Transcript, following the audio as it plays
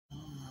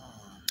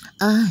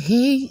I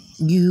hate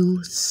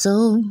you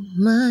so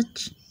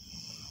much.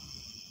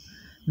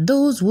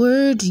 Those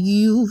words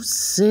you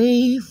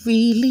say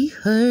really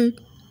hurt.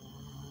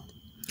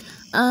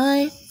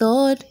 I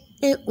thought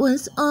it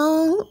was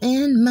all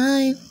in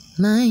my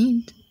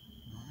mind.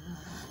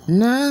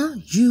 Now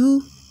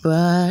you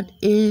brought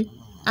it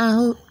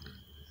out.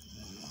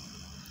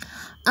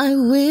 I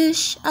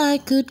wish I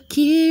could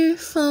care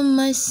for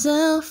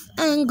myself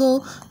and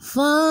go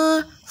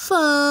far,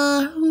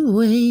 far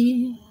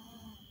away.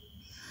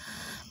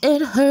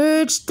 It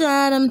hurts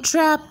that I'm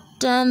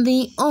trapped and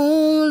the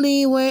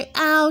only way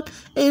out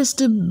is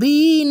to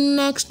be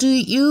next to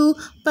you,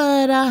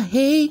 but I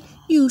hate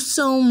you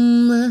so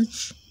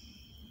much.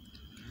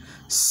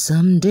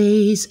 Some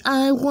days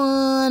I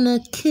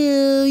wanna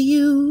kill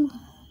you.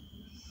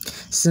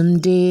 Some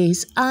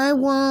days I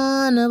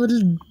wanna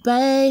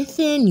bathe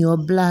in your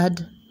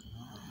blood.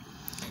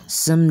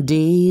 Some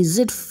days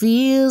it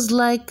feels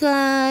like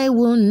I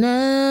will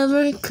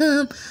never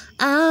come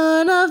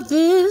out of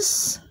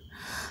this.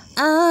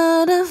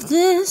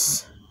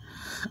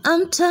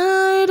 I'm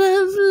tired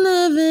of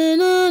living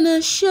in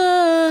a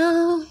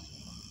shell.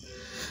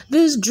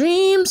 This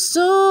dream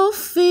so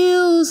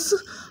feels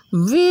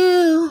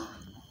real.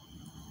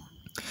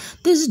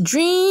 This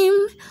dream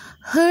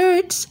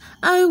hurts.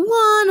 I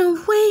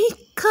wanna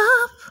wake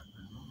up.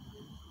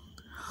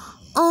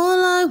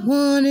 All I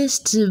want is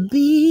to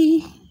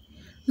be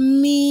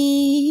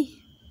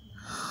me.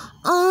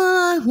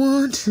 All I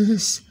want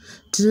is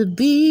to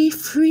be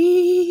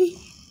free.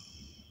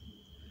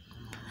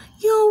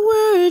 Your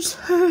words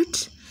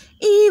hurt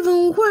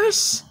even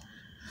worse.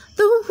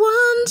 The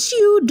ones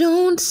you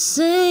don't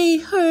say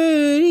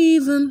hurt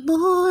even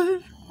more.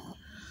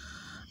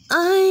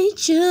 I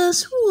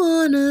just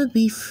wanna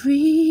be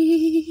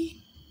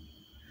free.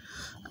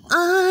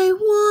 I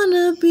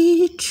wanna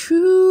be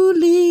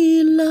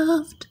truly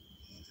loved.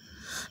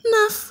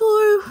 Not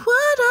for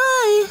what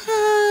I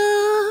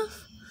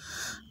have,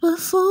 but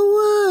for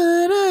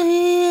what I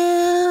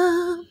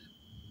am.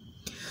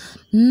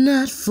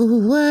 Not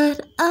for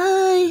what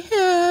I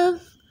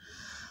have,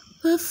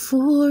 but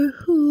for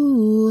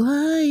who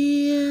I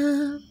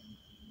am.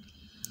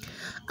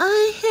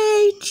 I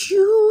hate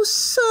you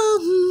so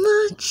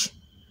much.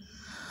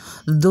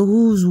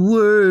 Those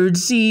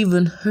words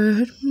even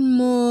hurt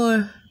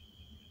more.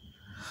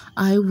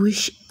 I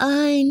wish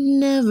I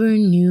never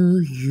knew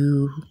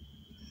you,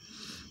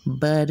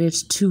 but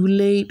it's too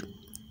late.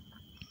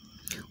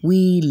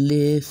 We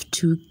live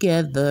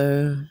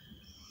together.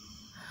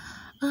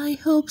 I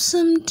hope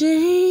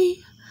someday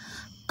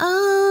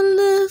I'll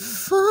live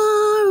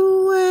far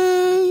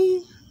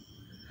away.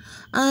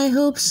 I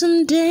hope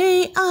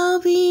someday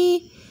I'll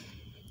be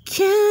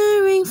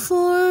caring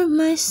for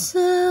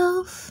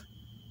myself.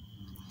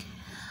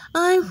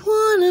 I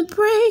wanna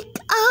break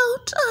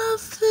out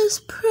of this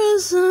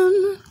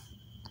prison.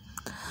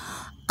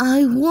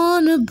 I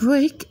wanna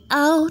break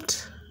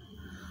out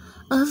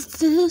of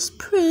this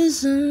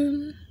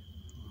prison.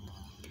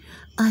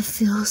 I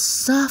feel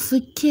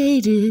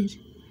suffocated.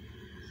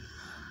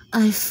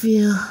 I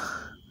feel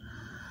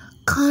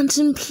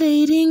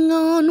contemplating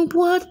on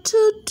what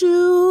to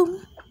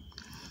do.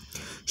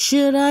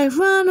 Should I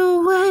run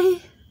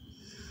away?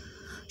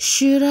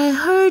 Should I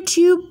hurt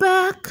you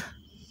back?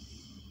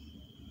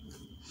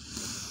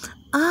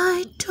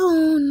 I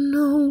don't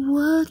know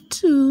what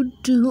to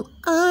do.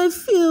 I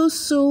feel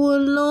so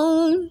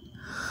alone.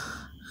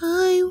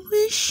 I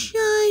wish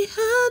I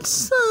had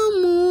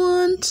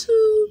someone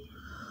to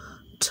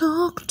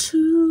talk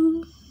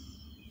to.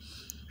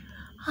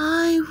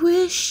 I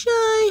wish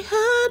I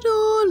had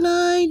all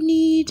I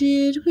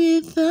needed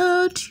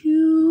without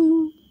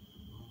you.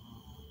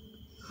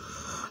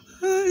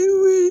 I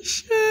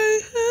wish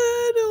I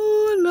had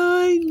all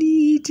I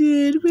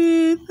needed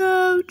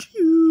without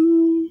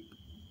you.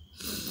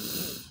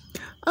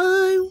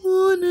 I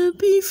wanna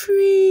be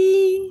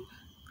free.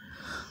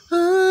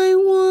 I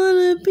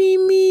wanna be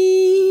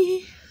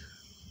me.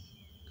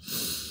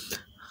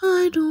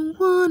 I don't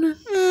wanna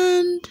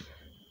end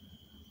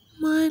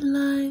my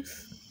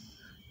life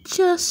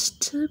just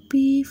to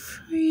be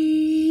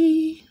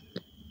free.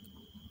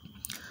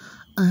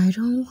 I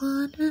don't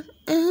wanna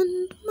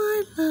end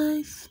my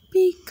life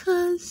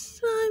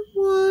because I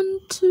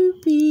want to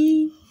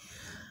be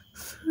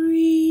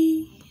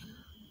free.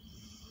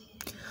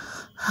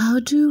 How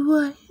do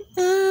I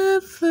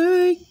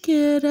ever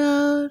get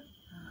out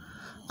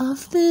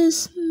of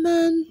this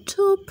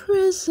mental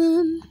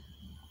prison?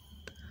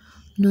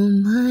 No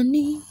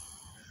money,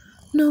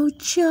 no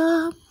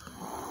job,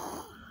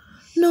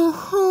 no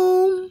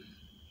home.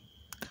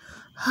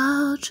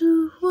 How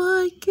do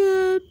I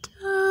get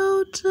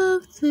out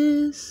of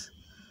this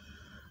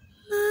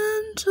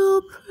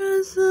mental